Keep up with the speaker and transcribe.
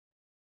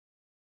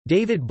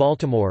David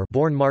Baltimore,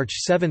 born March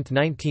 7,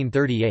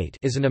 1938,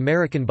 is an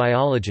American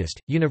biologist,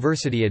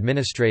 university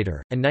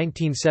administrator, and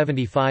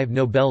 1975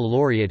 Nobel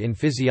laureate in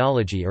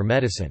physiology or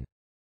medicine.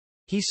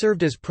 He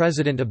served as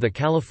president of the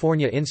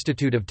California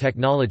Institute of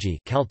Technology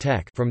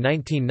 (Caltech) from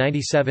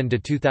 1997 to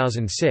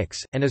 2006,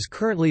 and is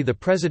currently the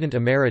president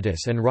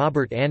emeritus and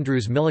Robert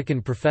Andrews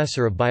Millikan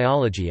Professor of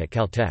Biology at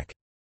Caltech.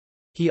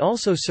 He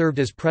also served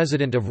as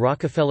president of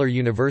Rockefeller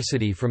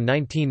University from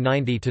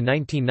 1990 to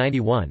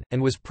 1991, and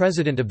was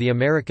president of the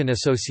American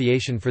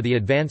Association for the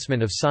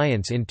Advancement of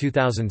Science in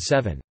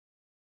 2007.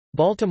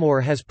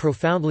 Baltimore has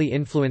profoundly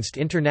influenced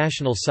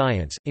international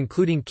science,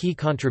 including key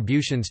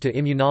contributions to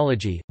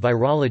immunology,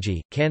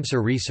 virology,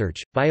 cancer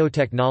research,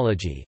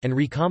 biotechnology, and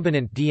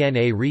recombinant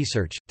DNA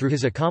research, through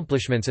his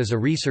accomplishments as a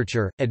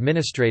researcher,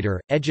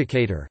 administrator,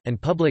 educator, and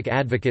public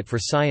advocate for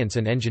science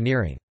and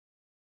engineering.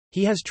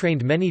 He has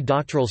trained many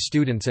doctoral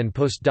students and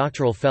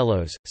postdoctoral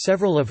fellows,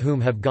 several of whom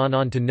have gone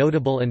on to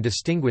notable and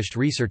distinguished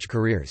research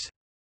careers.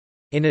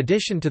 In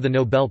addition to the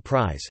Nobel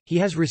Prize, he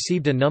has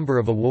received a number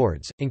of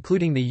awards,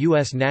 including the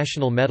U.S.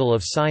 National Medal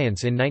of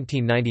Science in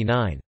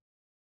 1999.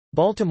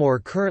 Baltimore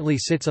currently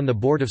sits on the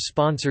board of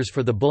sponsors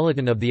for the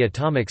Bulletin of the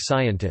Atomic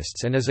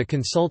Scientists and is a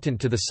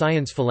consultant to the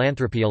Science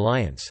Philanthropy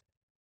Alliance.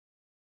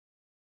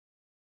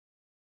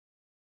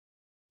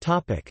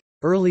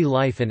 Early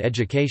life and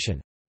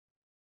education.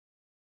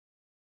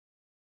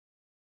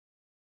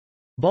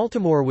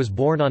 Baltimore was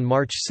born on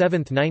March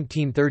 7,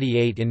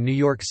 1938 in New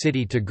York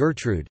City to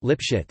Gertrude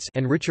Lipschitz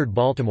and Richard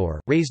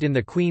Baltimore, raised in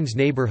the Queens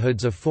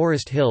neighborhoods of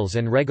Forest Hills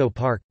and Rego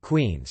Park,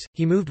 Queens.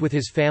 He moved with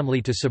his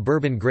family to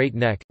suburban Great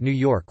Neck, New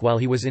York while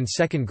he was in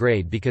second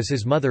grade because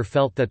his mother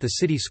felt that the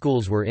city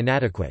schools were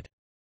inadequate.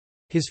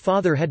 His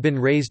father had been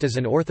raised as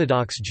an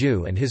Orthodox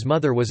Jew and his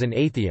mother was an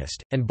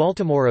atheist, and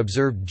Baltimore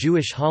observed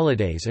Jewish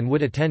holidays and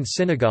would attend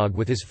synagogue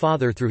with his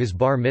father through his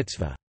bar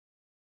mitzvah.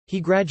 He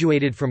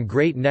graduated from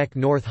Great Neck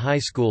North High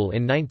School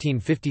in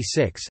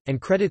 1956, and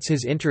credits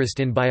his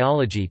interest in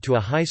biology to a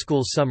high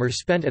school summer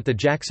spent at the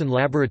Jackson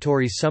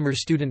Laboratories Summer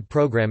Student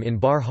Program in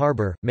Bar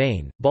Harbor,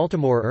 Maine.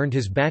 Baltimore earned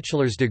his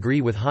bachelor's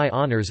degree with high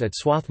honors at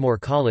Swarthmore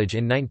College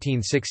in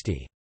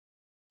 1960.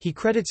 He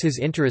credits his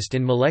interest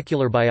in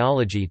molecular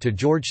biology to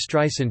George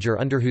Streisinger,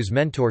 under whose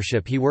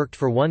mentorship he worked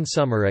for one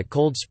summer at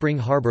Cold Spring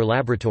Harbor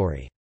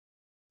Laboratory.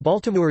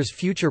 Baltimore's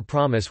future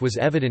promise was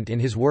evident in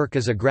his work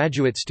as a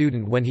graduate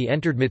student when he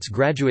entered MIT's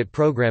graduate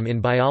program in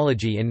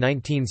biology in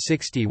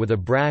 1960 with a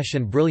brash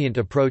and brilliant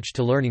approach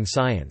to learning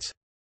science.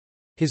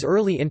 His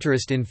early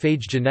interest in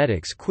phage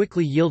genetics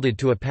quickly yielded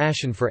to a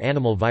passion for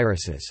animal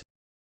viruses.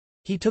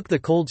 He took the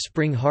Cold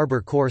Spring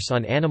Harbor course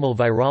on animal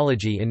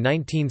virology in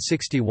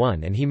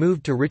 1961 and he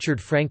moved to Richard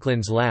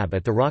Franklin's lab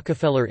at the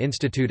Rockefeller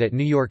Institute at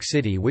New York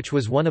City, which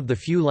was one of the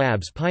few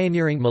labs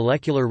pioneering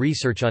molecular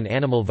research on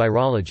animal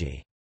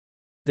virology.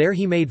 There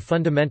he made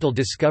fundamental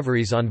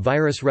discoveries on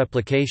virus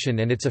replication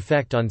and its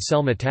effect on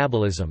cell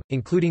metabolism,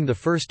 including the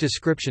first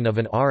description of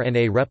an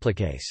RNA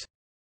replicase.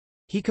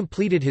 He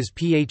completed his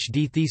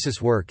PhD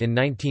thesis work in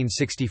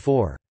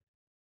 1964.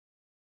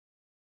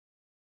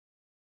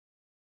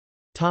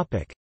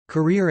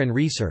 Career and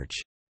research.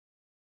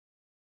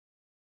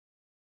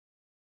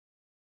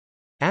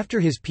 After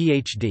his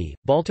PhD,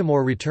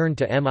 Baltimore returned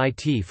to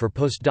MIT for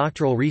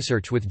postdoctoral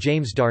research with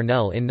James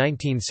Darnell in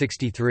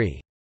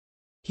 1963.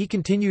 He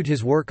continued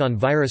his work on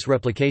virus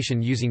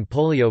replication using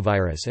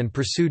poliovirus and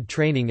pursued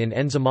training in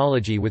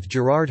enzymology with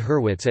Gerard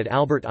Hurwitz at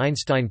Albert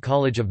Einstein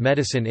College of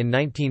Medicine in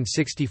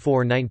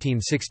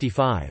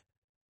 1964–1965.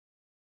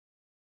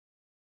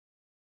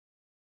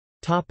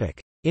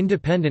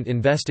 Independent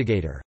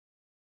investigator.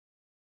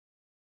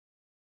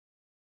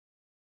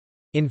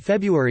 In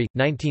February,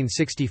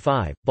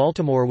 1965,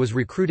 Baltimore was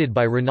recruited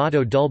by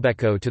Renato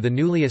Dulbecco to the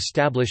newly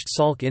established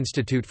Salk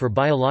Institute for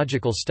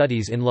Biological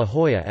Studies in La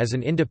Jolla as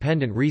an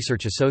independent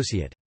research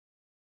associate.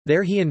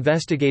 There he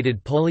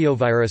investigated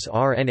poliovirus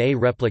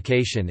RNA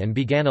replication and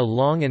began a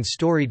long and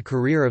storied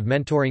career of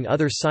mentoring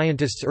other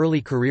scientists'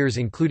 early careers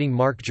including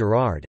Mark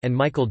Gerard, and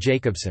Michael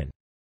Jacobson.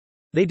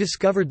 They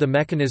discovered the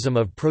mechanism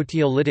of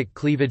proteolytic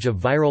cleavage of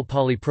viral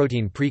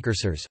polyprotein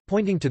precursors,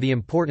 pointing to the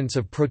importance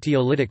of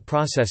proteolytic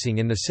processing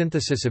in the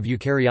synthesis of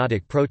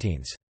eukaryotic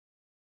proteins.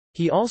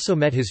 He also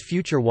met his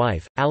future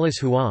wife, Alice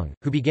Huang,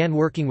 who began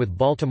working with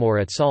Baltimore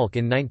at Salk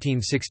in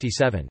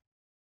 1967.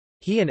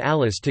 He and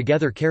Alice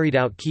together carried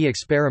out key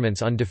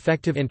experiments on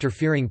defective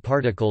interfering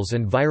particles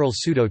and viral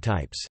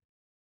pseudotypes.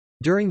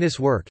 During this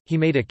work, he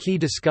made a key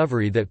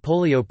discovery that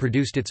polio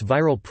produced its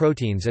viral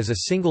proteins as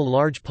a single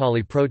large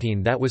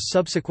polyprotein that was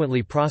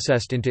subsequently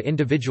processed into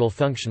individual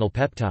functional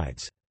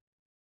peptides.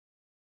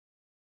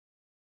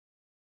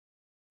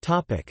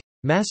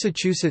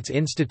 Massachusetts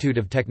Institute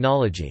of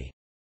Technology.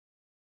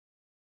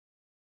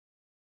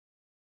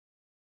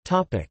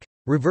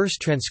 Reverse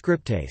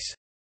transcriptase.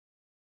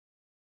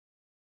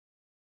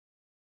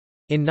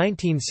 In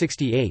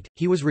 1968,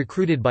 he was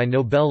recruited by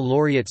Nobel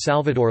laureate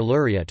Salvador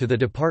Luria to the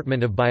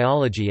Department of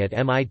Biology at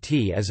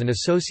MIT as an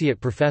associate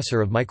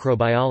professor of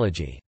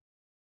microbiology.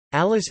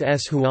 Alice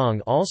S.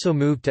 Huang also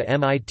moved to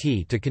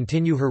MIT to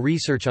continue her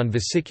research on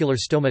vesicular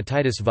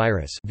stomatitis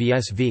virus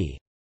 (VSV).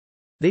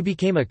 They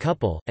became a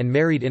couple, and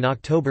married in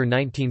October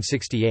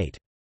 1968.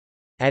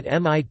 At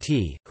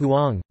MIT,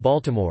 Huang,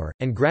 Baltimore,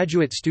 and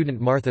graduate student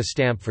Martha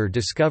Stampford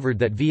discovered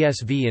that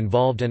VSV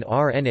involved an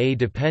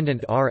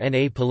RNA-dependent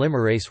RNA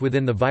polymerase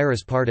within the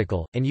virus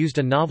particle, and used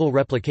a novel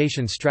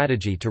replication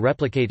strategy to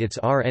replicate its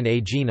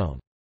RNA genome.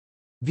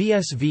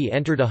 VSV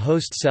entered a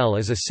host cell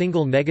as a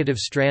single negative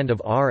strand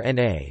of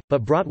RNA,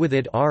 but brought with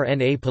it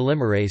RNA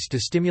polymerase to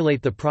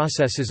stimulate the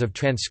processes of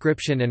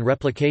transcription and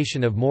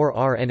replication of more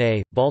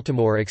RNA.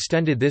 Baltimore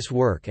extended this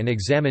work and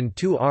examined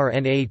two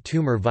RNA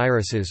tumor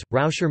viruses,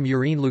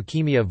 Rauscher-Murine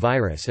leukemia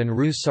virus and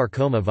Rous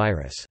sarcoma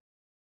virus.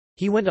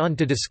 He went on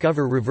to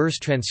discover reverse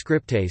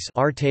transcriptase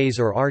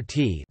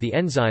 (RT), the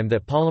enzyme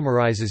that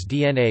polymerizes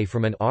DNA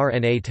from an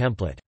RNA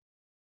template.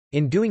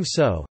 In doing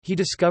so, he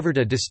discovered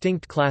a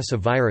distinct class of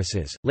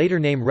viruses, later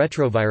named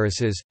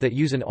retroviruses, that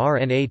use an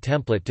RNA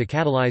template to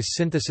catalyze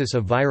synthesis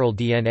of viral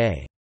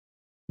DNA.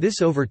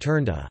 This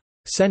overturned a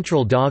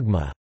central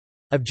dogma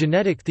of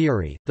genetic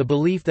theory, the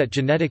belief that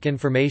genetic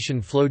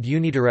information flowed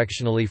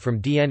unidirectionally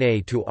from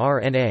DNA to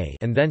RNA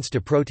and thence to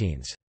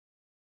proteins.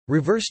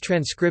 Reverse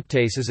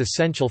transcriptase is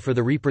essential for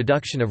the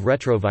reproduction of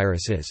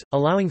retroviruses,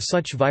 allowing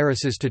such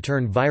viruses to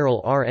turn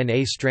viral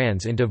RNA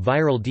strands into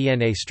viral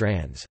DNA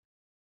strands.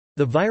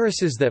 The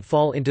viruses that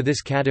fall into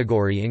this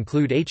category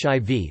include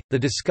HIV. The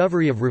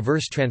discovery of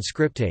reverse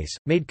transcriptase,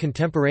 made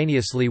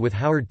contemporaneously with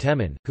Howard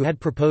Temin, who had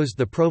proposed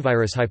the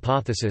provirus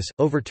hypothesis,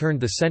 overturned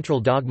the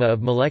central dogma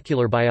of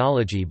molecular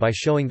biology by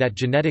showing that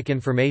genetic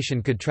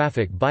information could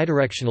traffic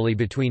bidirectionally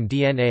between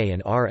DNA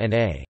and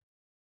RNA.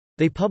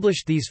 They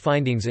published these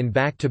findings in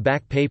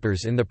back-to-back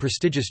papers in the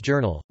prestigious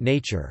journal,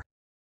 Nature.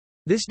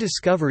 This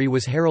discovery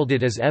was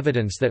heralded as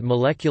evidence that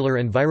molecular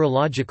and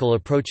virological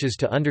approaches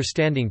to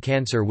understanding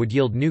cancer would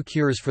yield new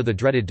cures for the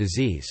dreaded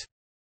disease.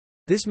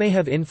 This may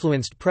have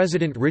influenced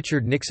President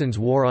Richard Nixon's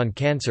War on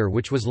Cancer,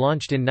 which was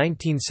launched in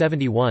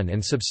 1971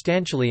 and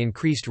substantially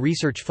increased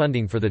research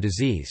funding for the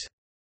disease.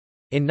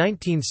 In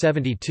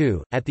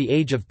 1972, at the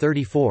age of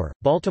 34,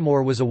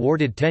 Baltimore was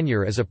awarded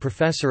tenure as a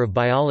professor of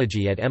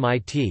biology at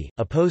MIT,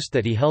 a post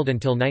that he held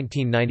until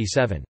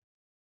 1997.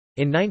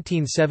 In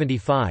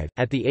 1975,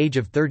 at the age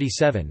of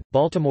 37,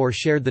 Baltimore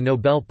shared the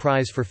Nobel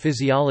Prize for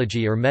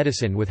Physiology or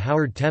Medicine with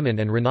Howard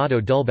Temin and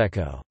Renato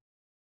Dulbecco.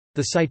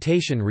 The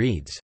citation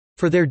reads,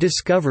 "For their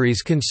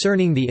discoveries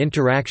concerning the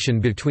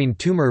interaction between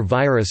tumor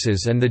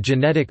viruses and the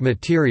genetic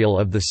material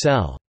of the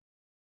cell."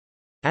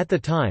 At the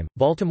time,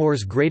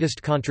 Baltimore's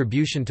greatest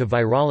contribution to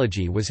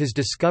virology was his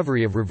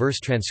discovery of reverse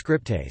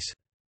transcriptase.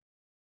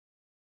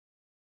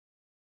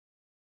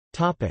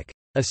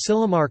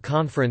 Asilomar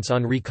Conference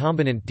on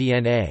Recombinant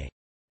DNA.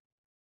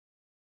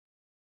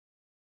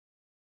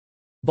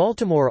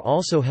 Baltimore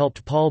also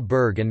helped Paul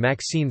Berg and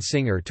Maxine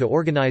Singer to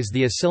organize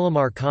the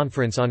Asilomar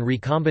Conference on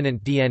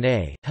Recombinant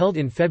DNA, held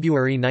in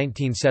February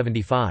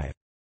 1975.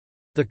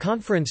 The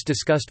conference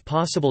discussed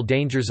possible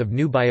dangers of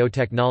new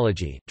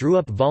biotechnology, drew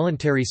up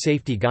voluntary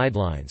safety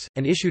guidelines,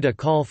 and issued a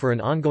call for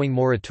an ongoing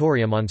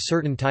moratorium on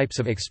certain types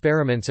of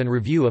experiments and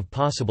review of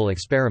possible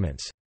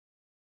experiments.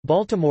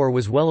 Baltimore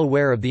was well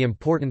aware of the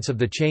importance of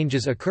the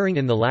changes occurring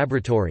in the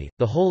laboratory.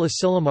 The whole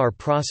Asilomar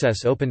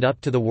process opened up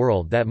to the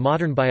world that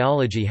modern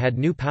biology had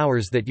new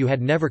powers that you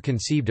had never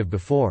conceived of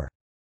before.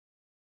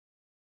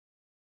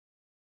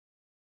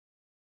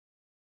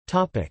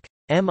 Topic: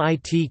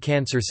 MIT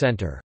Cancer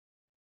Center.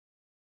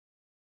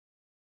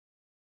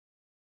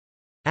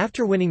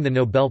 After winning the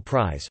Nobel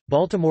Prize,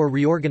 Baltimore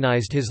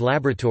reorganized his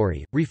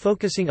laboratory,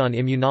 refocusing on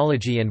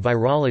immunology and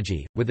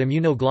virology, with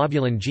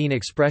immunoglobulin gene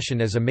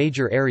expression as a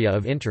major area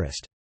of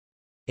interest.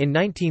 In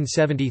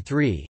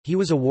 1973, he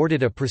was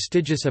awarded a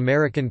prestigious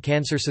American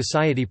Cancer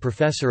Society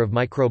Professor of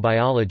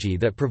Microbiology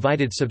that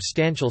provided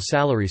substantial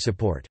salary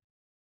support.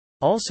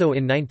 Also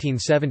in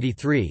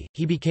 1973,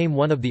 he became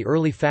one of the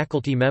early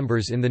faculty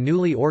members in the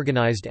newly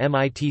organized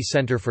MIT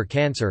Center for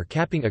Cancer,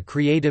 capping a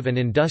creative and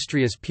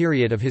industrious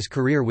period of his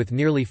career with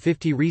nearly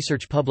 50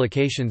 research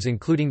publications,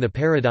 including the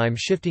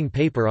paradigm-shifting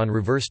paper on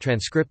reverse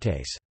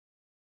transcriptase.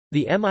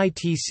 The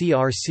MIT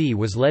CRC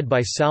was led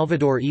by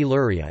Salvador E.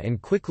 Luria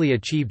and quickly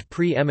achieved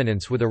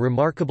pre-eminence with a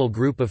remarkable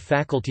group of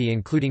faculty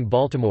including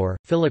Baltimore,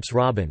 Phillips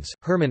Robbins,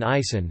 Herman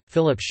Eisen,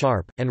 Philip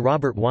Sharp, and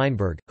Robert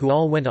Weinberg, who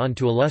all went on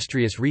to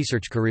illustrious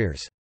research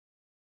careers.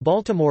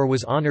 Baltimore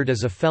was honored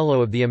as a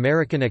Fellow of the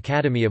American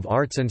Academy of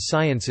Arts and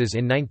Sciences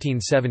in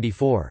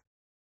 1974.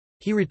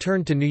 He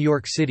returned to New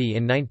York City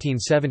in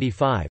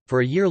 1975, for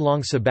a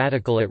year-long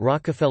sabbatical at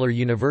Rockefeller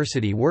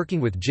University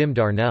working with Jim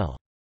Darnell.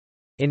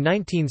 In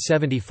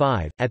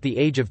 1975, at the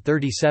age of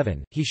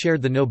 37, he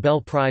shared the Nobel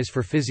Prize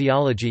for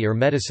Physiology or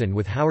Medicine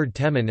with Howard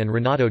Temin and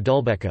Renato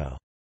Dulbecco.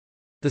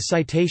 The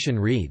citation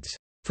reads,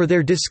 "For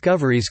their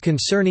discoveries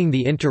concerning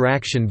the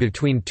interaction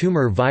between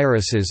tumor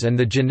viruses and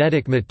the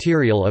genetic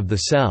material of the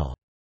cell."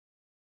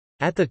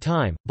 At the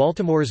time,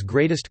 Baltimore's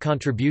greatest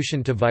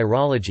contribution to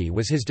virology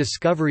was his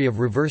discovery of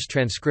reverse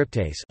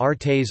transcriptase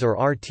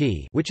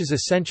 (RT), which is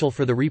essential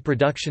for the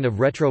reproduction of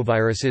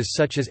retroviruses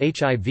such as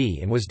HIV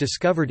and was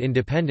discovered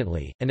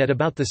independently, and at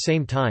about the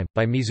same time,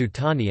 by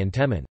Mizutani and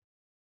Temin.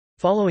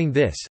 Following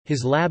this,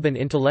 his lab and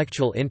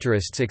intellectual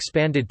interests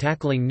expanded,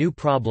 tackling new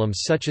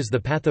problems such as the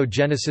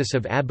pathogenesis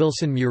of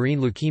Abelson murine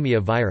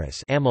leukemia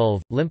virus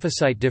 (AMLV),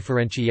 lymphocyte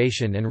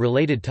differentiation and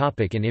related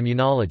topic in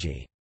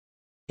immunology.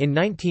 In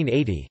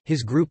 1980,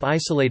 his group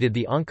isolated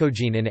the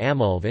oncogene in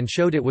AMLV and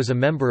showed it was a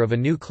member of a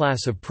new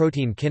class of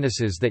protein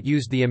kinases that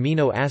used the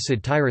amino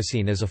acid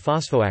tyrosine as a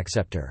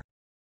phosphoacceptor.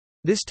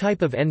 This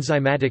type of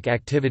enzymatic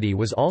activity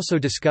was also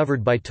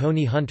discovered by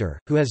Tony Hunter,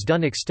 who has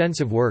done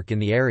extensive work in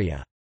the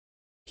area.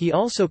 He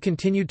also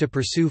continued to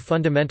pursue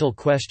fundamental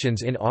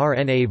questions in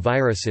RNA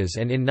viruses,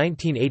 and in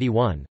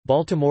 1981,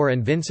 Baltimore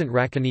and Vincent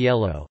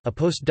Racaniello, a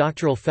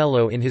postdoctoral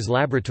fellow in his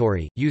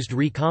laboratory, used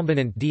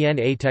recombinant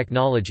DNA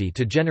technology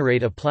to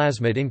generate a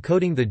plasmid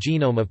encoding the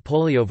genome of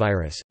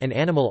poliovirus, an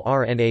animal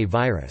RNA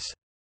virus.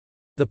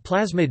 The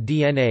plasmid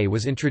DNA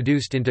was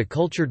introduced into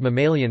cultured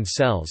mammalian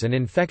cells and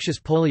infectious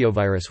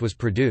poliovirus was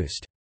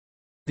produced.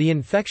 The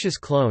infectious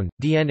clone,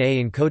 DNA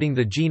encoding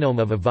the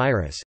genome of a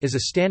virus, is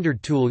a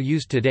standard tool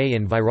used today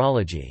in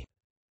virology.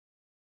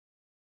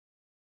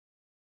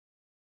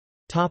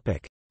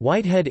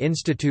 Whitehead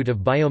Institute of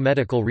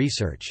Biomedical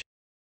Research.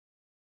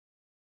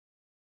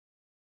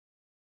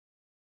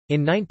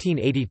 In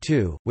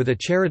 1982, with a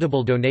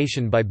charitable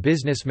donation by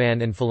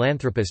businessman and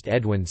philanthropist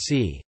Edwin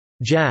C.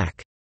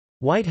 Jack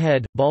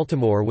Whitehead,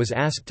 Baltimore was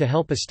asked to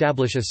help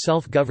establish a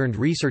self-governed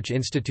research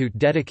institute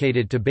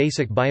dedicated to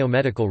basic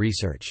biomedical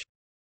research.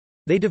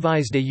 They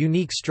devised a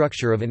unique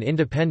structure of an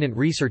independent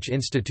research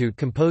institute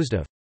composed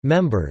of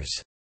members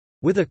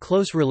with a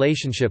close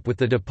relationship with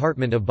the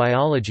Department of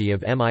Biology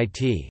of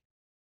MIT.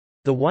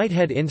 The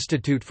Whitehead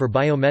Institute for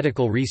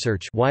Biomedical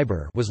Research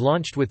was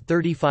launched with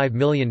 $35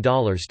 million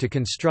to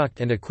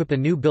construct and equip a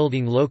new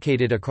building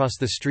located across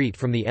the street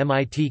from the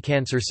MIT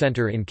Cancer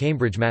Center in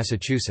Cambridge,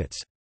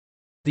 Massachusetts.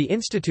 The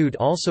institute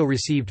also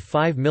received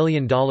 $5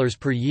 million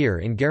per year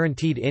in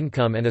guaranteed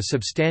income and a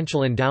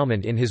substantial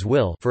endowment in his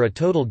will for a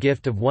total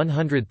gift of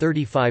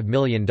 $135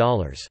 million.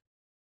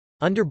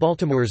 Under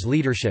Baltimore's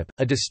leadership,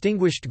 a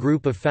distinguished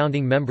group of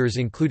founding members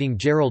including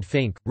Gerald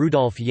Fink,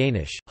 Rudolf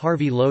Janisch,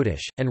 Harvey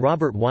Lodish, and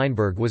Robert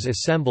Weinberg was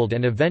assembled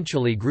and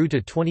eventually grew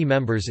to 20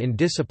 members in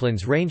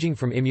disciplines ranging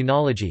from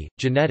immunology,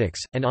 genetics,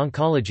 and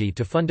oncology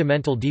to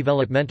fundamental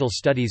developmental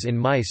studies in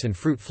mice and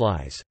fruit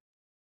flies.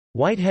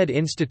 Whitehead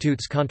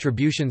Institute's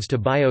contributions to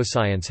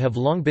bioscience have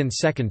long been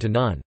second to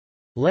none.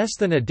 Less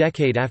than a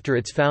decade after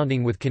its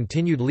founding, with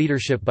continued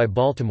leadership by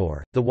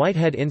Baltimore, the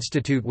Whitehead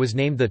Institute was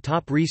named the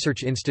top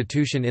research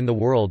institution in the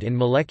world in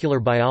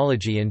molecular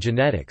biology and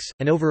genetics,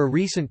 and over a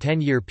recent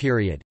 10-year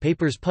period,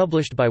 papers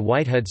published by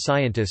Whitehead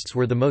scientists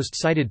were the most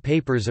cited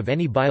papers of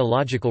any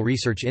biological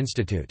research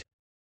institute.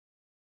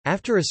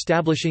 After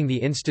establishing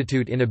the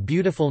institute in a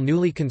beautiful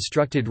newly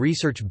constructed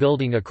research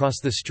building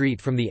across the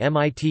street from the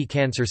MIT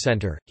Cancer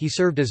Center, he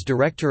served as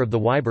director of the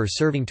WIBR,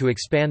 serving to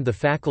expand the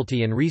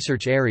faculty and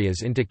research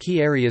areas into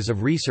key areas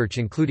of research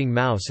including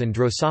mouse and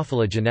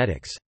Drosophila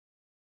genetics.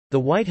 The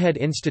Whitehead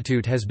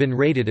Institute has been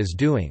rated as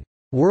doing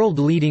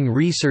world-leading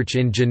research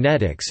in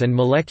genetics and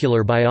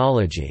molecular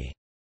biology,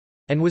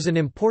 and was an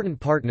important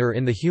partner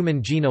in the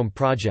Human Genome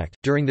Project.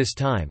 During this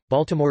time,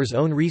 Baltimore's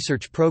own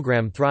research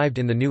program thrived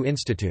in the new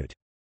institute.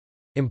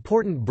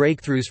 Important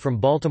breakthroughs from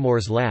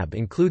Baltimore's lab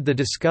include the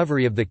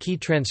discovery of the key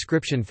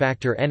transcription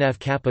factor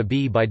NF-kappa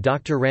B by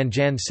Dr.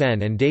 Ranjan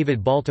Sen and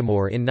David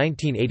Baltimore in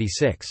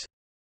 1986.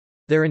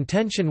 Their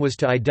intention was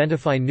to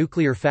identify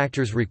nuclear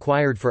factors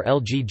required for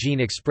LG gene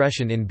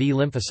expression in B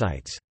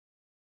lymphocytes.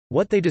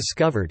 What they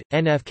discovered,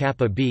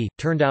 NF-kappa B,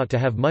 turned out to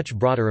have much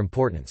broader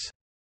importance.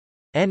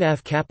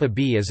 NF-kappa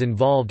B is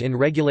involved in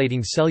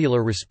regulating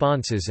cellular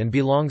responses and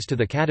belongs to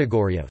the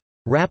category of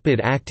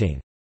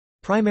rapid-acting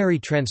primary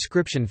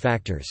transcription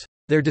factors.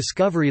 Their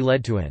discovery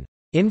led to an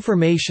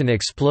information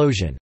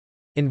explosion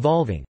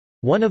involving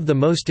one of the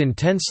most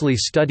intensely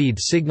studied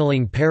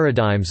signaling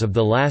paradigms of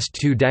the last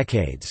 2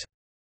 decades.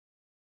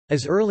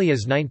 As early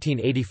as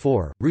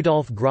 1984,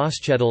 Rudolf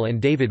Grosschedel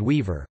and David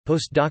Weaver,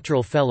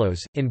 postdoctoral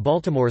fellows, in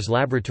Baltimore's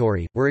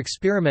laboratory, were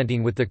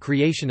experimenting with the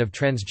creation of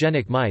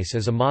transgenic mice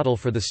as a model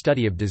for the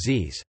study of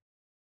disease.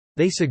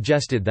 They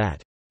suggested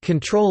that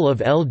control of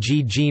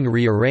LG gene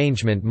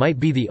rearrangement might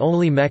be the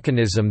only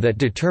mechanism that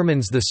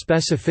determines the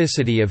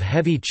specificity of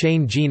heavy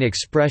chain gene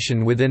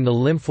expression within the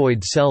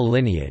lymphoid cell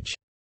lineage.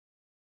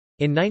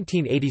 In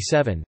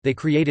 1987, they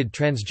created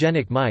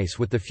transgenic mice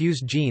with the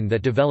fused gene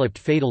that developed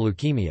fatal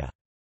leukemia.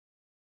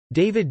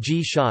 David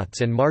G.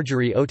 Schatz and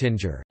Marjorie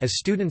Oettinger, as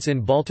students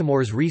in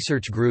Baltimore's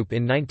research group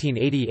in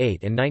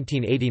 1988 and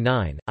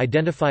 1989,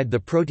 identified the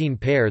protein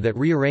pair that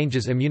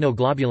rearranges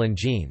immunoglobulin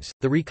genes,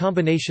 the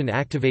recombination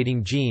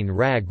activating gene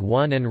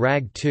RAG1 and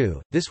RAG2.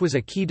 This was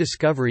a key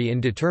discovery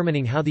in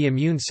determining how the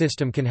immune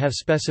system can have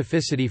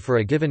specificity for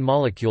a given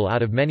molecule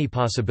out of many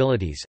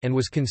possibilities, and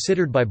was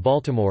considered by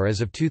Baltimore as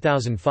of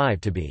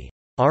 2005 to be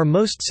 "our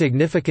most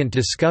significant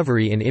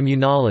discovery in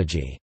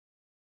immunology."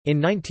 In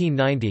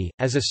 1990,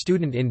 as a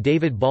student in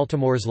David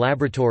Baltimore's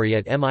laboratory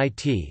at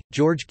MIT,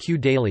 George Q.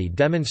 Daly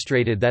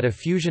demonstrated that a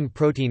fusion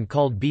protein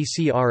called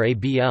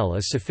BCR-ABL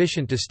is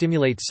sufficient to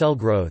stimulate cell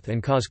growth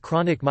and cause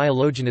chronic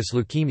myelogenous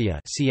leukemia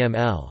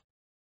 (CML).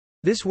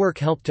 This work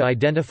helped to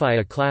identify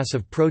a class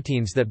of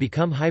proteins that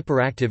become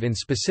hyperactive in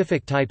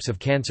specific types of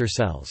cancer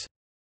cells.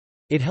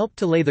 It helped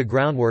to lay the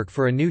groundwork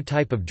for a new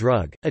type of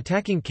drug,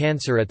 attacking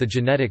cancer at the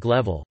genetic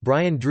level.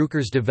 Brian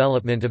Druker's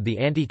development of the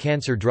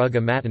anti-cancer drug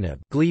imatinib,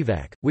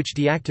 Gleevec, which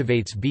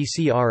deactivates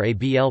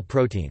BCR-ABL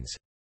proteins.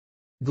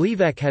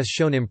 Gleevec has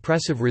shown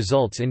impressive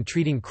results in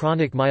treating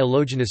chronic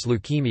myelogenous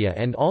leukemia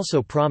and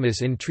also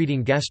promise in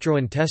treating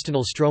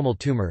gastrointestinal stromal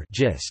tumor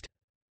 (GIST).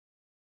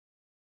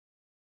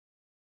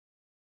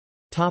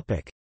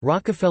 Topic: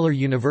 Rockefeller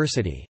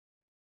University.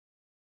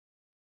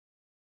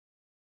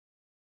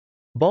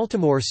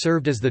 Baltimore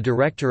served as the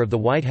director of the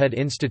Whitehead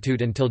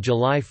Institute until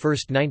July 1,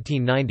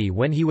 1990,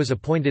 when he was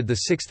appointed the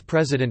sixth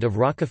president of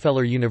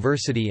Rockefeller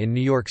University in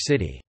New York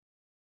City.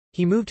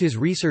 He moved his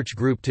research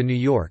group to New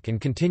York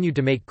and continued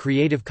to make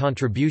creative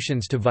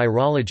contributions to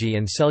virology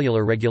and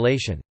cellular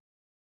regulation.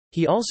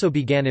 He also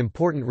began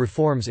important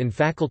reforms in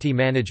faculty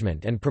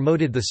management and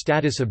promoted the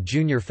status of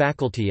junior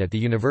faculty at the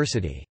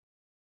university.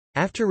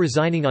 After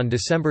resigning on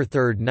December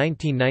 3,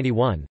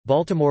 1991,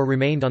 Baltimore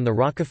remained on the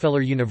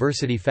Rockefeller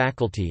University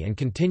faculty and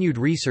continued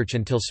research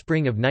until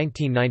spring of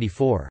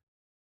 1994.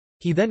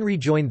 He then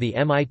rejoined the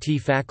MIT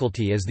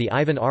faculty as the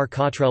Ivan R.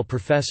 Cottrell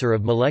Professor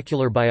of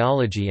Molecular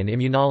Biology and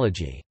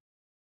Immunology.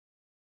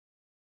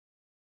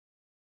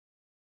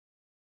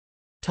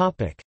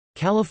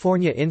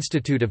 California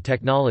Institute of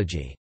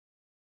Technology.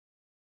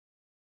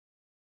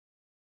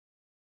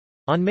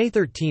 On May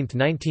 13,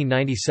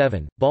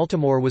 1997,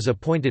 Baltimore was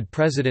appointed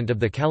president of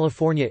the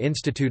California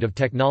Institute of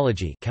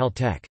Technology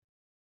 (Caltech).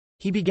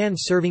 He began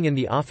serving in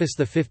the office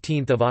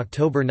 15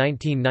 October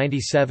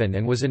 1997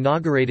 and was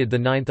inaugurated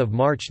 9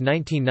 March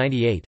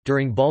 1998.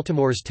 During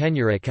Baltimore's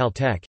tenure at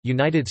Caltech,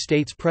 United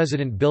States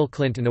President Bill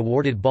Clinton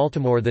awarded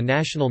Baltimore the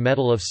National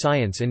Medal of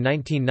Science in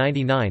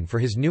 1999 for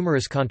his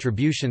numerous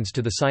contributions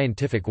to the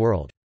scientific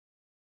world.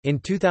 In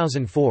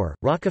 2004,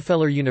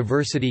 Rockefeller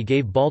University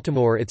gave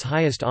Baltimore its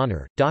highest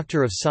honor,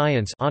 Doctor of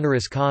Science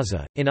honoris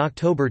causa. In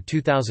October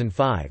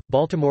 2005,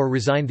 Baltimore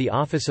resigned the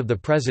office of the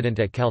president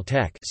at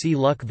Caltech. See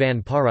Luc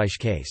van Parijs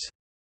case.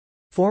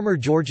 Former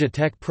Georgia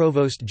Tech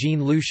provost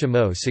Jean-Louis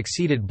Chameau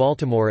succeeded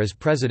Baltimore as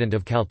president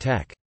of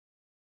Caltech.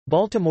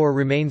 Baltimore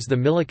remains the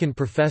Millikan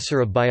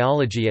Professor of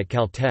Biology at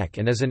Caltech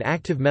and is an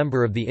active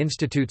member of the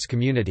institute's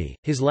community.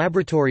 His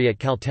laboratory at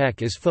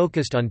Caltech is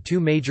focused on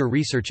two major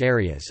research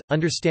areas: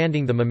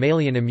 understanding the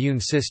mammalian immune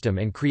system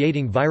and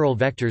creating viral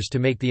vectors to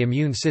make the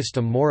immune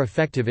system more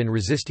effective in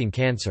resisting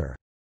cancer.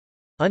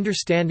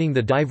 Understanding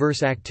the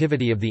diverse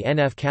activity of the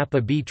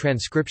NF-kappa B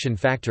transcription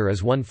factor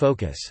is one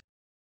focus.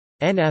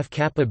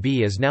 NF-kappa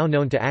B is now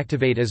known to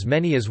activate as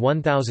many as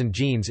 1,000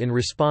 genes in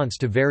response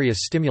to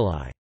various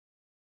stimuli.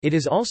 It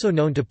is also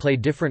known to play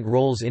different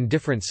roles in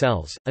different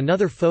cells.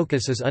 Another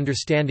focus is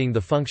understanding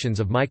the functions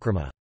of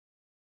microma.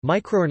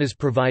 MicroRNAs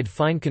provide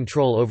fine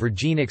control over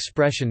gene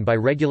expression by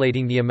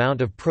regulating the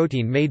amount of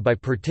protein made by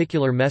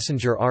particular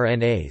messenger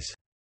RNAs.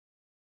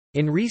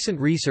 In recent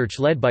research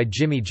led by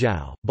Jimmy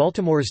Zhao,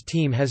 Baltimore's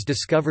team has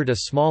discovered a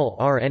small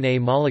RNA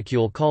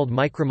molecule called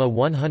microma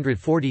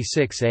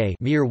 146A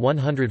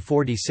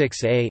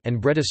 (MIR146A)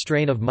 and bred a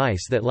strain of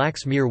mice that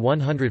lacks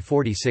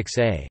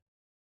MIR146A.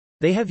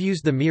 They have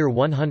used the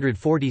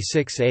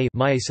MIR146A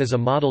mice as a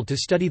model to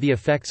study the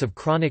effects of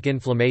chronic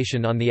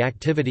inflammation on the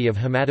activity of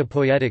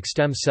hematopoietic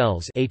stem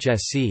cells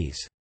 (HSCs).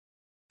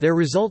 Their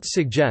results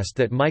suggest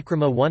that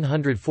microma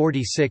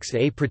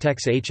 146A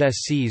protects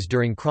HSCs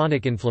during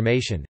chronic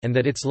inflammation, and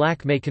that its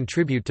lack may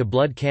contribute to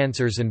blood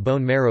cancers and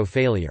bone marrow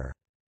failure.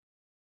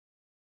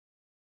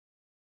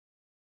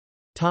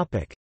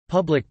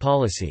 Public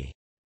policy.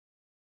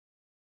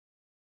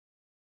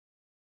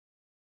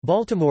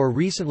 Baltimore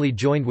recently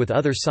joined with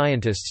other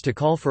scientists to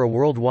call for a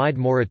worldwide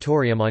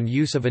moratorium on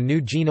use of a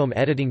new genome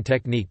editing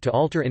technique to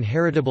alter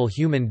inheritable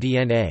human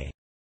DNA.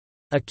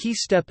 A key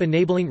step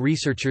enabling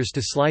researchers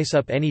to slice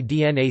up any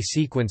DNA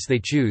sequence they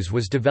choose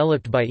was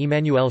developed by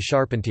Emmanuel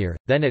Charpentier,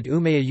 then at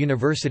Umeå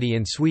University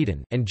in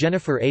Sweden, and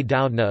Jennifer A.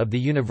 Doudna of the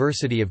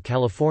University of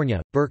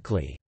California,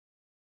 Berkeley.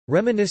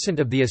 Reminiscent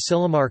of the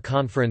Asilomar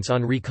Conference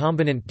on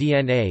Recombinant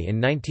DNA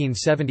in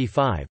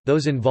 1975,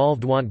 those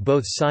involved want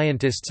both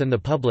scientists and the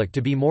public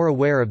to be more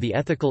aware of the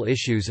ethical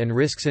issues and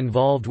risks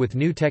involved with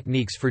new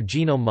techniques for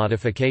genome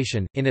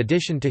modification. In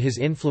addition to his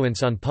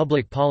influence on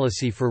public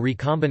policy for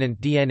recombinant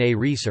DNA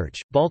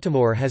research,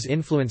 Baltimore has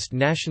influenced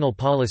national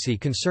policy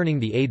concerning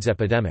the AIDS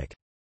epidemic.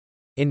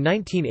 In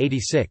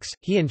 1986,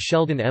 he and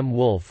Sheldon M.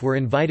 Wolfe were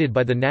invited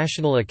by the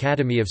National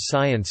Academy of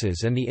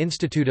Sciences and the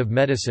Institute of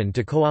Medicine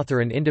to co-author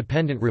an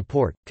independent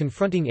report,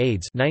 Confronting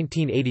AIDS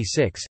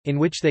 1986, in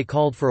which they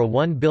called for a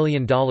 $1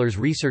 billion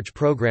research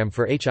program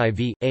for HIV,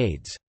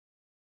 AIDS.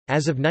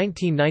 As of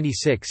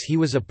 1996 he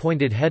was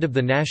appointed head of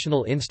the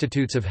National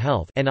Institutes of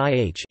Health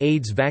 (NIH)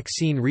 AIDS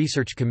Vaccine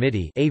Research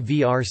Committee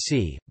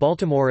 (AVRC).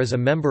 Baltimore is a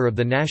member of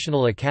the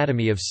National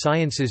Academy of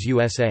Sciences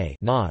USA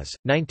 (NAS).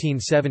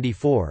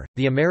 1974,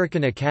 the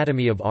American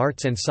Academy of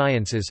Arts and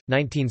Sciences.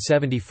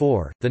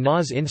 1974, the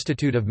NAS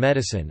Institute of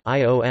Medicine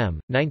 (IOM).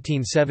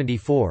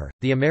 1974,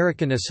 the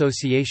American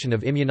Association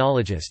of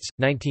Immunologists.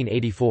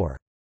 1984.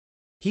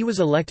 He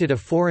was elected a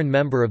foreign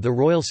member of the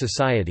Royal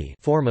Society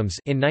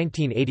in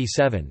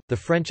 1987, the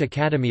French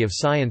Academy of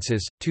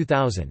Sciences,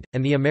 2000,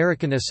 and the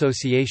American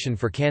Association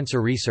for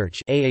Cancer Research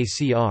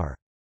 (AACR).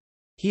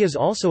 He is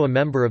also a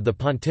member of the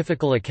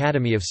Pontifical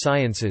Academy of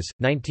Sciences,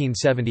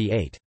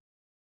 1978.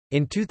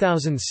 In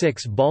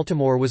 2006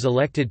 Baltimore was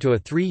elected to a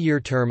 3-year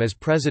term as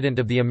president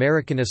of the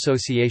American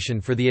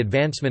Association for the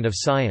Advancement of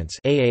Science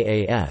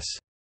 (AAAS).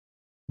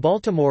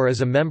 Baltimore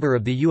is a member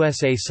of the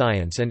USA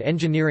Science and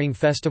Engineering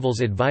Festivals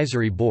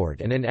Advisory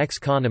Board and an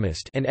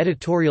ex-economist and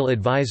editorial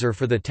advisor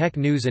for the tech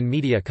news and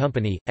media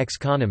company,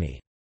 Exconomy.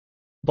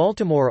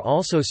 Baltimore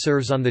also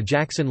serves on the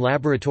Jackson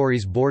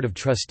Laboratories Board of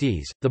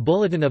Trustees, the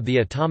Bulletin of the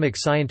Atomic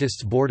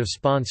Scientists Board of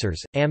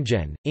Sponsors,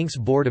 Amgen, Inc.'s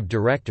Board of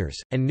Directors,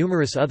 and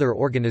numerous other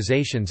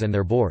organizations and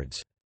their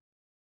boards.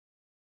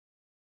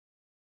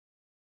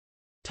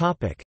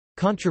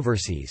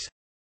 Controversies.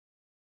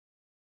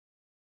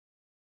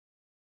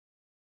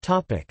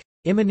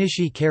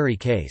 Imanishi Carey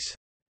case.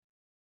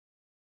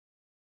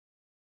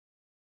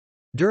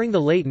 During the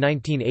late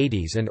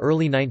 1980s and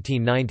early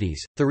 1990s,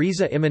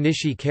 Theresa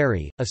Imanishi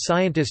Carey, a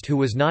scientist who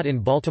was not in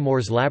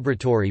Baltimore's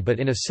laboratory but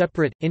in a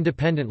separate,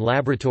 independent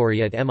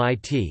laboratory at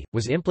MIT,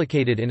 was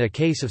implicated in a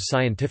case of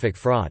scientific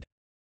fraud.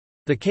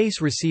 The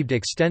case received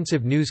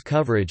extensive news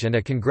coverage and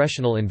a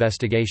congressional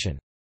investigation.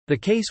 The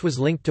case was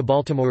linked to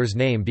Baltimore's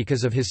name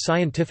because of his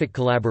scientific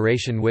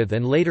collaboration with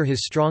and later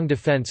his strong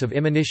defense of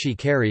Imanishi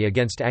Carey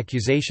against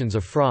accusations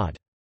of fraud.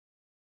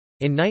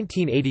 In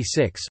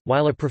 1986,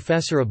 while a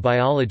professor of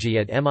biology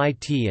at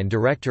MIT and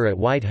director at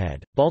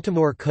Whitehead,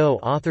 Baltimore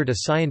co-authored a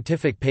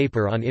scientific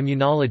paper on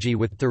immunology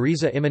with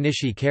Theresa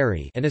Imanishi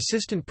Carey, an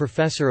assistant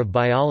professor of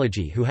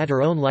biology who had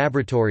her own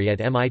laboratory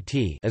at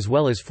MIT, as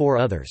well as 4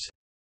 others.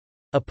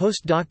 A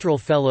postdoctoral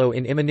fellow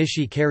in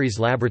Imanishi Carey's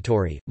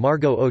laboratory,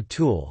 Margot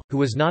O'Toole, who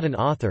was not an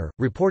author,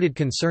 reported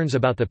concerns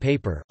about the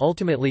paper,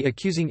 ultimately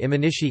accusing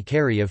Imanishi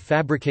Carey of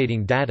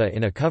fabricating data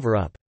in a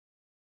cover-up.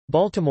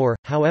 Baltimore,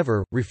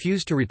 however,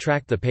 refused to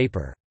retract the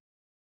paper.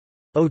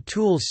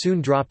 O'Toole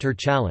soon dropped her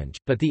challenge,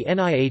 but the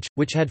NIH,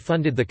 which had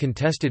funded the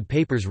contested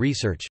paper's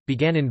research,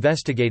 began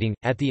investigating,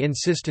 at the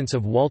insistence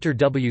of Walter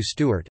W.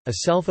 Stewart, a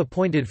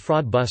self-appointed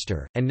fraud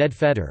buster, and Ned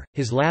Feder,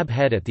 his lab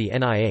head at the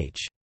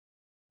NIH.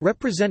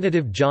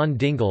 Representative John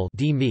Dingell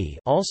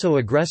also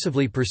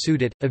aggressively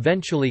pursued it,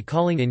 eventually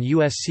calling in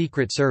U.S.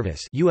 Secret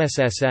Service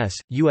USSS,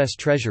 U.S.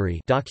 Treasury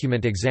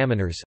document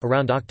examiners.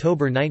 Around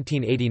October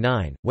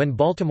 1989, when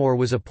Baltimore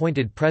was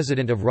appointed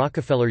president of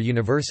Rockefeller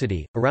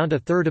University, around a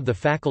third of the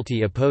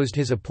faculty opposed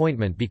his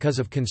appointment because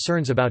of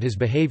concerns about his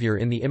behavior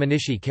in the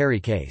Imanishi Carey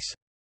case.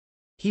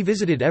 He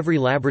visited every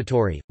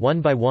laboratory, one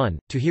by one,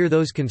 to hear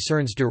those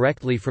concerns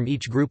directly from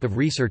each group of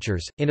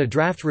researchers. In a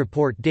draft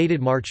report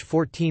dated March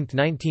 14,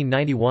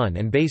 1991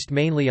 and based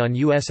mainly on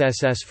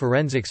USSS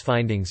forensics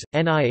findings,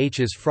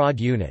 NIH's fraud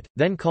unit,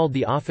 then called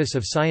the Office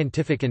of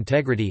Scientific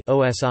Integrity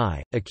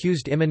 (OSI),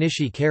 accused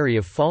Imanishi Carey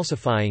of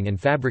falsifying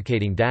and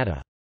fabricating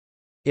data.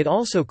 It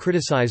also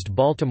criticized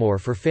Baltimore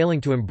for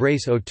failing to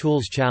embrace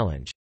O'Toole's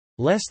challenge.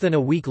 Less than a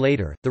week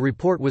later, the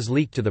report was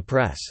leaked to the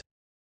press.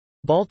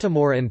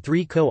 Baltimore and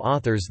 3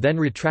 co-authors then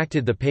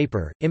retracted the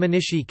paper.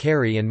 Imanishi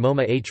Carey and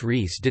Moma H.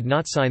 Reese did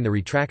not sign the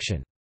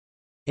retraction.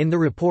 In the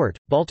report,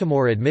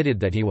 Baltimore admitted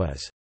that he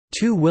was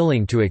too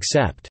willing to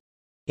accept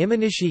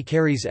Imanishi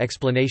Carey's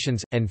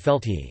explanations, and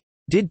felt he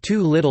did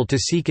too little to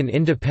seek an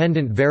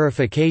independent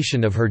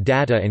verification of her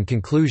data and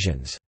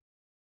conclusions.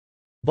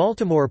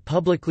 Baltimore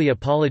publicly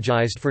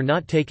apologized for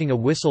not taking a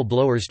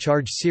whistleblower's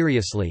charge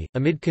seriously.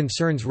 Amid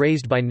concerns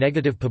raised by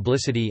negative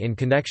publicity in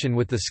connection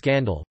with the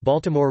scandal,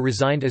 Baltimore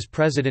resigned as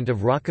president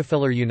of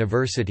Rockefeller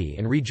University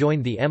and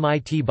rejoined the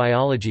MIT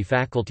biology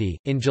faculty.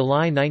 In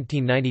July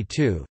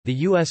 1992, the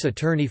U.S.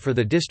 Attorney for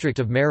the District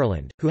of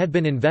Maryland, who had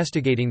been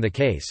investigating the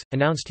case,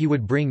 announced he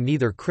would bring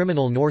neither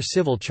criminal nor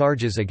civil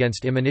charges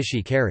against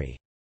Imanishi Carey.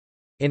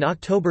 In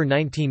October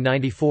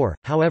 1994,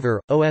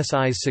 however,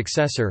 OSI's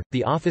successor,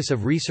 the Office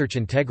of Research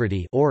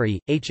Integrity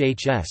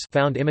 (HHS),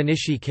 found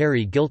Imanishi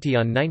Carey guilty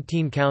on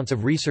 19 counts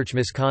of research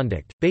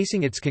misconduct,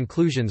 basing its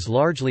conclusions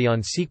largely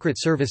on Secret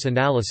Service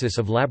analysis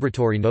of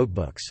laboratory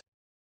notebooks.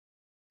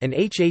 An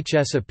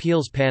HHS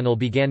appeals panel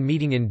began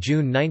meeting in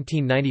June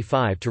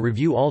 1995 to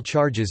review all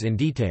charges in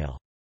detail.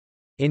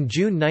 In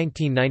June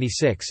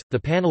 1996, the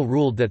panel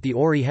ruled that the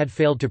ORI had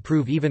failed to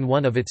prove even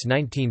one of its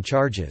 19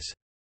 charges.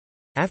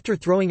 After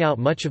throwing out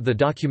much of the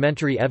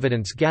documentary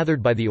evidence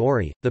gathered by the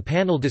ORI, the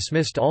panel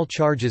dismissed all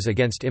charges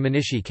against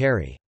Imanishi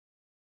Carey.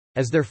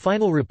 As their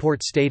final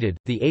report stated,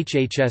 the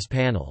HHS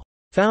panel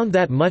found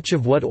that much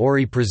of what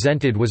Ori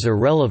presented was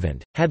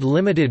irrelevant, had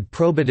limited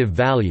probative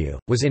value,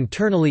 was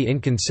internally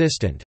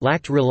inconsistent,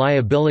 lacked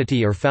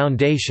reliability or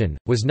foundation,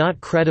 was not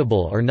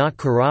credible or not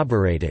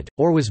corroborated,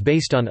 or was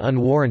based on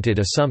unwarranted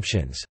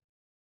assumptions."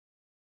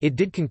 It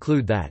did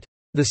conclude that,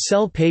 "The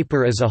Cell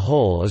paper as a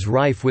whole is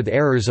rife with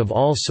errors of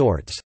all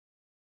sorts,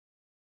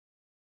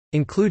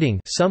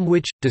 including some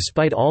which,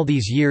 despite all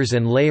these years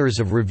and layers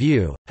of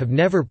review, have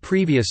never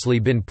previously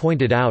been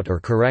pointed out or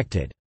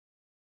corrected.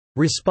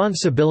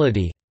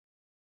 Responsibility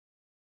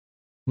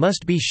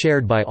must be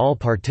shared by all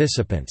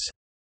participants."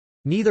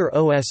 Neither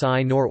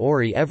OSI nor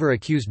Ori ever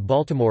accused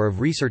Baltimore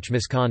of research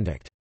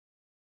misconduct.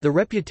 The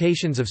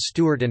reputations of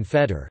Stewart and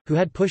Feder, who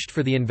had pushed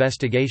for the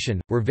investigation,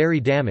 were very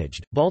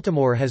damaged.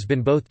 Baltimore has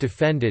been both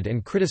defended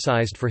and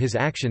criticized for his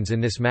actions in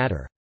this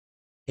matter.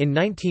 In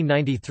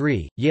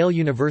 1993, Yale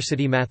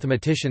University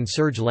mathematician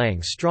Serge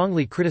Lang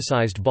strongly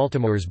criticized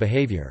Baltimore's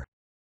behavior.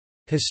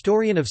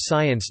 Historian of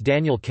science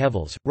Daniel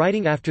Kevels,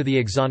 writing after the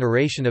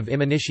exoneration of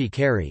Imanishi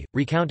Carey,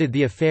 recounted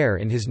the affair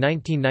in his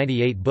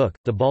 1998 book,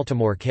 The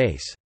Baltimore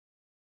Case.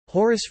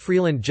 Horace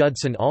Freeland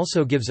Judson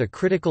also gives a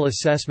critical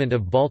assessment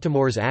of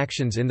Baltimore's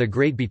actions in The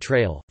Great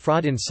Betrayal,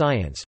 Fraud in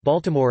Science.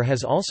 Baltimore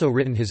has also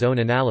written his own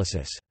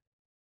analysis.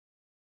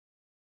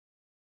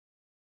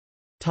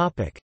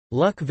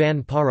 Luc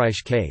van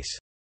Parijs case.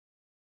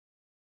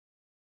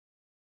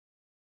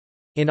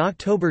 In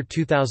October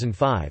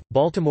 2005,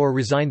 Baltimore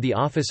resigned the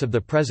office of the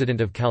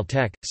president of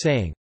Caltech,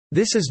 saying,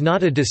 "This is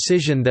not a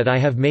decision that I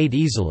have made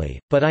easily,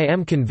 but I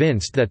am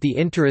convinced that the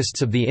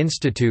interests of the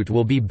institute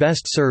will be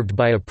best served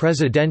by a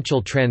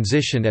presidential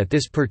transition at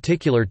this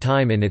particular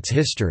time in its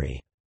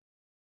history."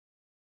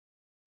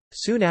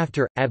 Soon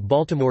after, at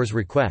Baltimore's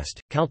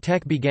request,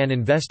 Caltech began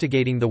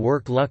investigating the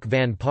work Luc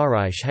van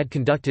Parijs had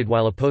conducted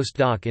while a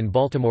postdoc in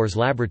Baltimore's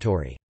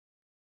laboratory.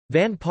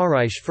 Van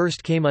Parijs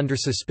first came under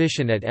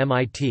suspicion at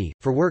MIT,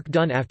 for work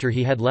done after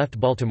he had left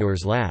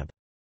Baltimore's lab.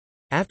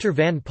 After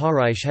Van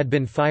Parijs had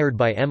been fired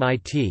by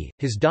MIT,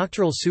 his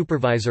doctoral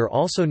supervisor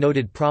also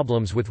noted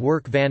problems with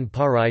work Van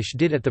Parijs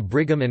did at the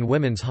Brigham and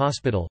Women's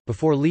Hospital,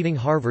 before leaving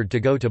Harvard to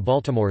go to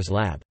Baltimore's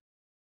lab.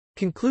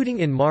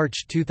 Concluding in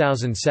March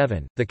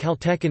 2007, the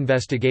Caltech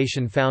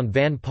investigation found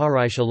Van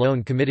Parijs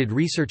alone committed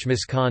research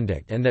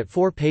misconduct and that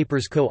 4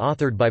 papers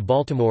co-authored by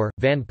Baltimore,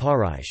 Van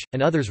Parijs,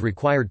 and others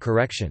required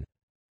correction.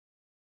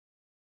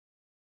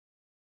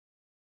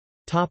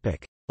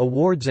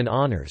 Awards and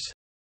honors.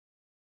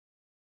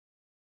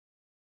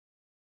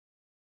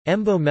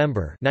 EMBO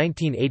member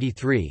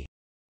 1983,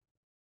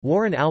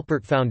 Warren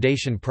Alpert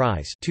Foundation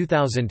Prize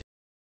 2000,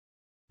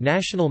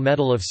 National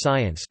Medal of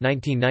Science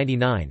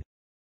 1999,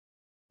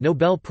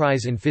 Nobel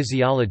Prize in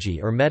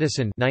Physiology or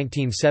Medicine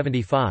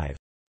 1975,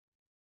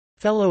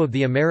 Fellow of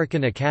the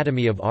American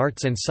Academy of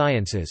Arts and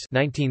Sciences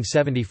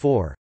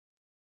 1974,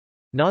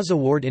 Nas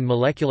Award in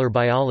Molecular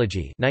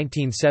Biology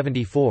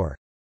 1974,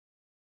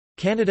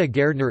 Canada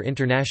Gairdner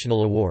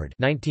International Award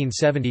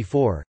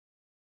 1974,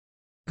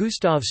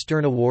 Gustav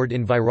Stern Award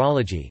in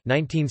Virology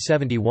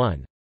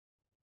 1971,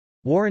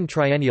 Warren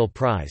Triennial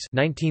Prize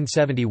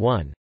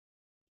 1971,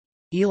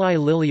 Eli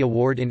Lilly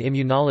Award in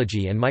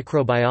Immunology and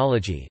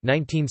Microbiology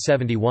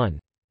 1971.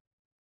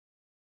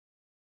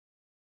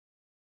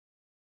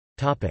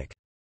 Topic: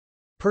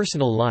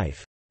 Personal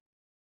life.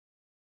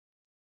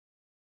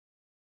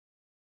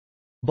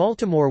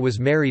 Baltimore was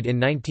married in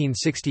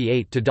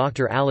 1968 to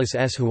Dr. Alice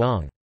S.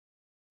 Huang.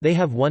 They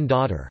have one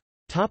daughter.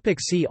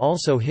 See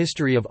also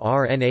History of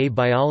RNA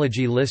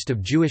biology, List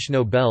of Jewish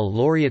Nobel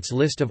laureates,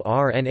 List of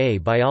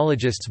RNA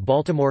biologists,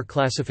 Baltimore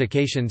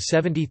classification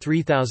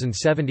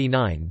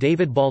 73079,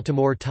 David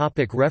Baltimore.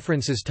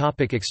 References.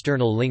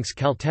 External links,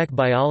 Caltech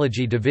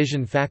Biology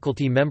Division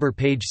Faculty Member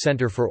Page,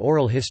 Center for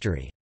Oral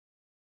History.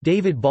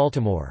 David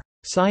Baltimore.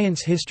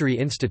 Science History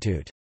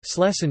Institute.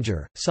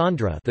 Schlesinger,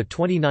 Sandra. The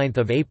 29th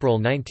of April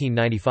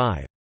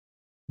 1995.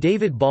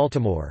 David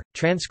Baltimore,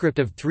 transcript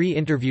of 3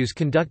 interviews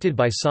conducted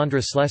by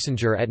Sandra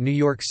Schlesinger at New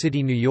York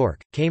City, New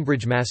York,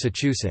 Cambridge,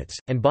 Massachusetts,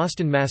 and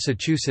Boston,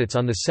 Massachusetts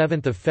on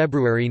 7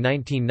 February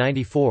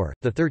 1994,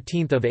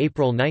 13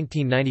 April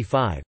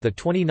 1995,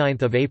 29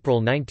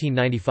 April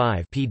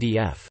 1995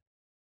 PDF.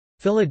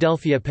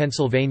 Philadelphia,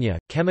 Pennsylvania,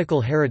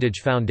 Chemical Heritage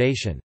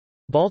Foundation.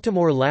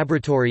 Baltimore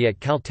Laboratory at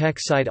Caltech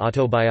Site.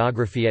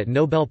 Autobiography at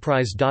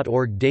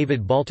Nobelprize.org.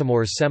 David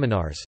Baltimore's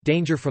Seminars,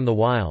 Danger from the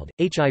Wild,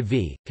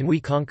 HIV, Can We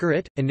Conquer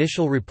It?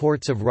 Initial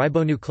Reports of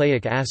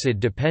Ribonucleic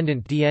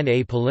Acid-Dependent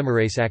DNA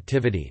Polymerase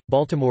Activity,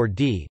 Baltimore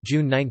D.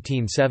 June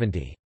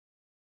 1970.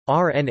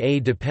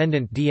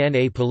 RNA-Dependent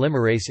DNA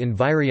Polymerase in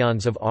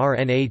Virions of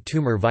RNA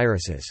Tumor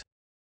Viruses.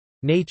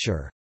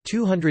 Nature.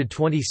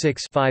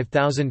 226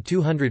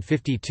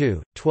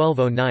 5252,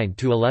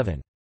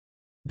 1209–11.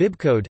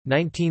 Bibcode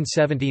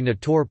 1970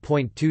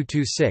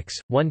 Nator.226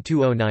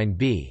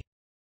 1209b.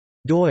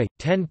 doi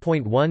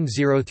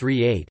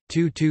 10.1038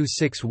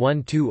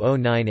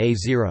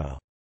 2261209a0.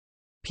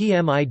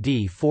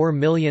 PMID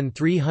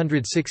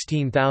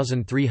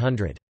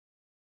 4316300.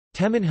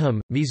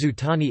 Temmingham,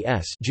 Mizutani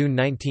S. June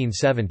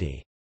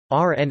 1970.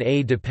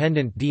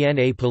 RNA-dependent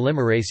DNA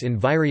polymerase in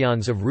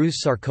virions of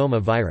Rous sarcoma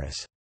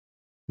virus.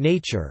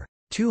 Nature.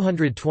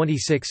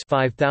 226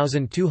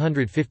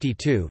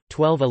 5252,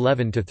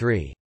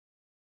 1211-3.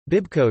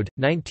 Bibcode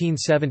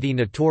 1970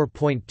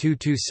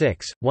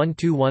 Nator.226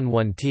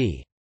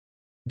 1211T.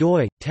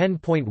 doi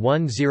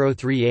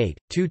 10.1038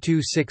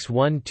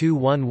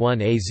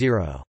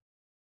 2261211A0.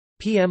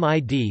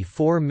 PMID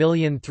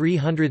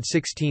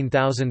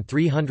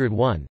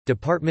 4316301,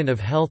 Department of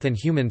Health and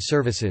Human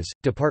Services,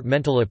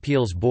 Departmental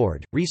Appeals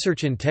Board,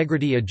 Research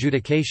Integrity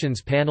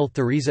Adjudications Panel.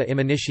 Theresa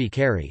Imanishi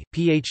Carey,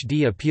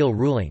 Ph.D. Appeal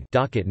Ruling,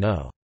 Docket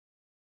No.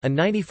 A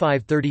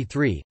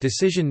 9533,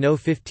 Decision No.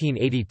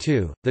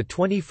 1582,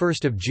 21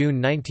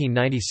 June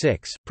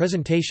 1996,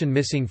 Presentation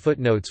missing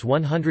footnotes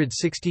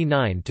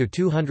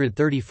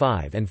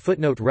 169–235 and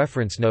footnote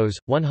reference nos.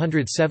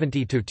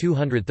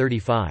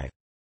 170–235.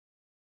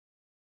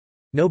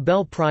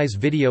 Nobel Prize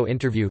Video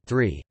Interview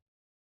 3.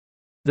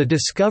 The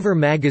Discover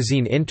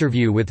magazine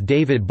interview with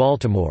David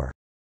Baltimore.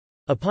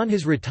 Upon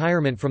his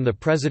retirement from the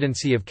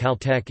presidency of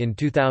Caltech in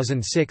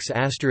 2006 *,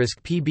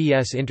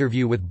 PBS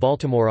interview with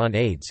Baltimore on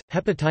AIDS,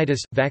 hepatitis,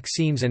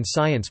 vaccines and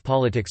science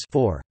politics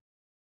 4.